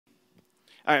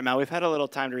All right, Mel, we've had a little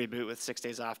time to reboot with 6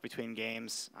 days off between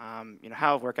games. How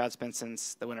have workouts been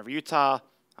since the win over Utah?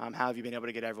 How have you been able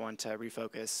to get everyone to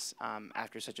refocus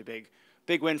after such a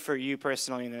big win for you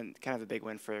personally, and then kind of a big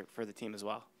win for the team as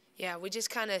well? Yeah, we just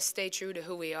kind of stay true to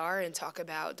who we are and talk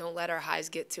about don't let our highs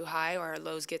get too high or our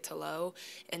lows get too low.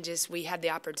 And just we had the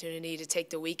opportunity to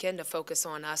take the weekend to focus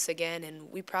on us again.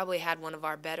 And we probably had one of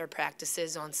our better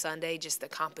practices on Sunday, just the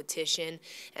competition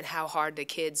and how hard the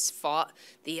kids fought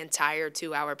the entire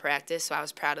 2-hour practice. So I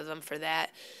was proud of them for that.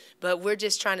 But we're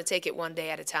just trying to take it one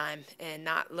day at a time and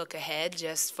not look ahead,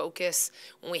 just focus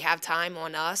when we have time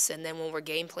on us, and then when we're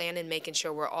game planning, making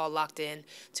sure we're all locked in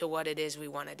to what it is we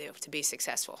want to do to be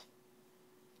successful.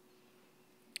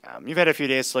 You've had a few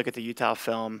days to look at the Utah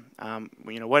film.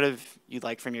 What have you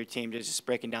liked from your team, just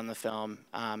breaking down the film,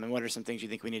 and what are some things you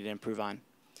think we need to improve on?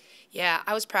 Yeah,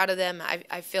 I was proud of them.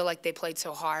 I feel like they played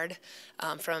so hard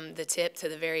from the tip to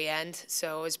the very end.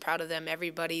 So I was proud of them.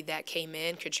 Everybody that came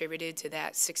in contributed to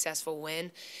that successful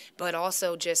win, but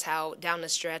also just how down the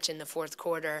stretch in the fourth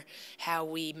quarter, how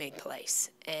we made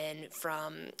plays. And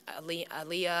from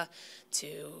Aaliyah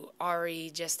to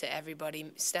Ari, just to everybody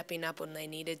stepping up when they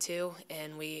needed to,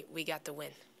 and we got the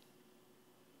win.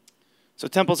 So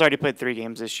Temple's already played 3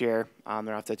 games this year.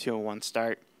 They're off to a 2-1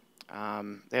 start.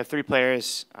 They have 3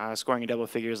 players scoring in double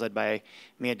figures, led by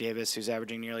Mia Davis, who's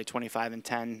averaging nearly 25 and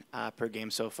 10 per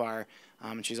game so far.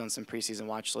 And she's on some preseason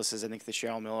watch lists, I think the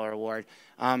Cheryl Miller Award.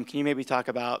 Can you maybe talk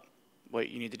about what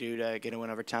you need to do to get a win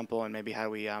over Temple, and maybe how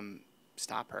we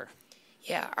stop her?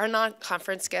 Yeah, our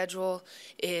non-conference schedule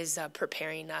is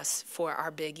preparing us for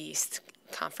our Big East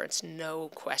conference, no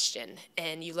question.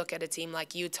 And you look at a team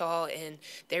like Utah, and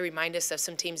they remind us of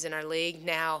some teams in our league.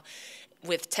 Now,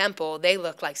 with Temple, they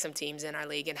look like some teams in our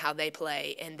league and how they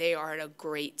play, and they are a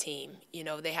great team. You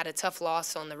know, they had a tough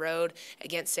loss on the road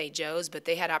against St. Joe's, but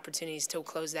they had opportunities to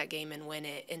close that game and win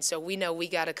it. And so we know we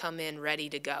got to come in ready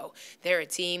to go. They're a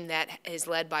team that is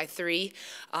led by 3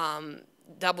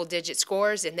 double-digit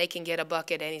scores, and they can get a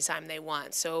bucket anytime they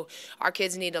want. So our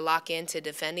kids need to lock into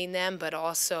defending them, but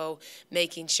also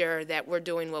making sure that we're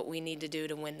doing what we need to do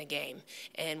to win the game.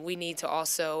 And we need to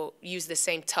also use the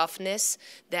same toughness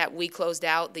that we closed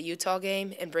out the Utah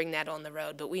game and bring that on the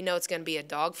road. But we know it's going to be a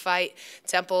dogfight.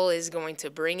 Temple is going to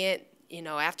bring it. You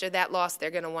know, after that loss, they're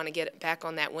going to want to get back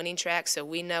on that winning track. So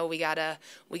we know we got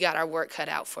our work cut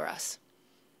out for us.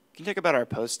 Can you talk about our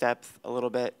post depth a little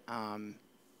bit?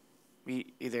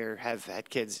 We either have had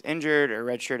kids injured or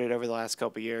redshirted over the last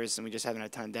couple of years, and we just haven't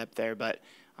had a ton of depth there. But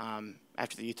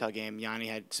after the Utah game, Yanni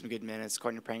had some good minutes.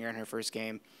 Courtney Pranger in her first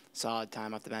game, solid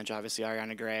time off the bench. Obviously,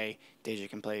 Ariana Gray, Deja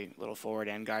can play little forward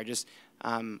and guard. Just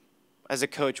as a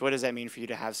coach, what does that mean for you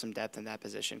to have some depth in that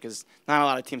position? Because not a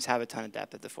lot of teams have a ton of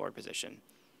depth at the forward position.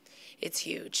 It's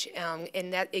huge,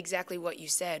 and that's exactly what you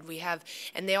said.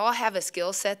 And they all have a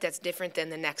skill set that's different than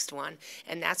the next one,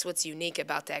 and that's what's unique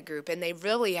about that group. And they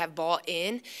really have bought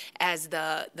in as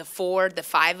the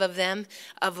 5 of them,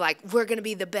 of like, we're going to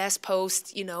be the best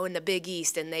post, in the Big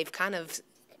East, and they've kind of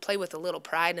play with a little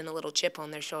pride and a little chip on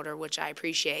their shoulder, which I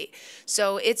appreciate.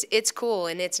 So it's cool,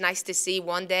 and it's nice to see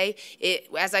one day.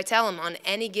 As I tell them, on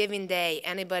any given day,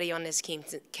 anybody on this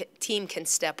team can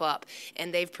step up,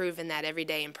 and they've proven that every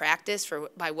day in practice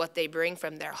by what they bring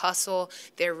from their hustle,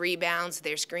 their rebounds,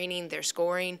 their screening, their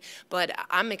scoring. But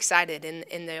I'm excited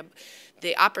in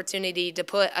the opportunity to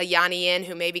put a Yanni in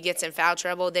who maybe gets in foul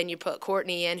trouble. Then you put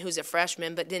Courtney in, who's a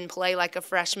freshman but didn't play like a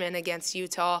freshman against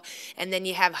Utah. And then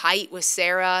you have height with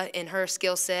Sarah and her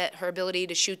skill set, her ability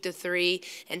to shoot the 3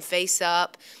 and face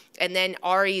up. And then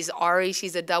Ari's Ari,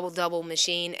 she's a double-double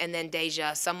machine. And then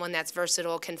Deja, someone that's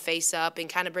versatile, can face up and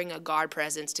kind of bring a guard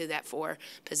presence to that 4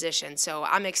 position. So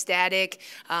I'm ecstatic.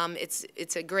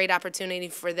 It's a great opportunity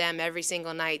for them every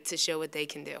single night to show what they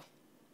can do.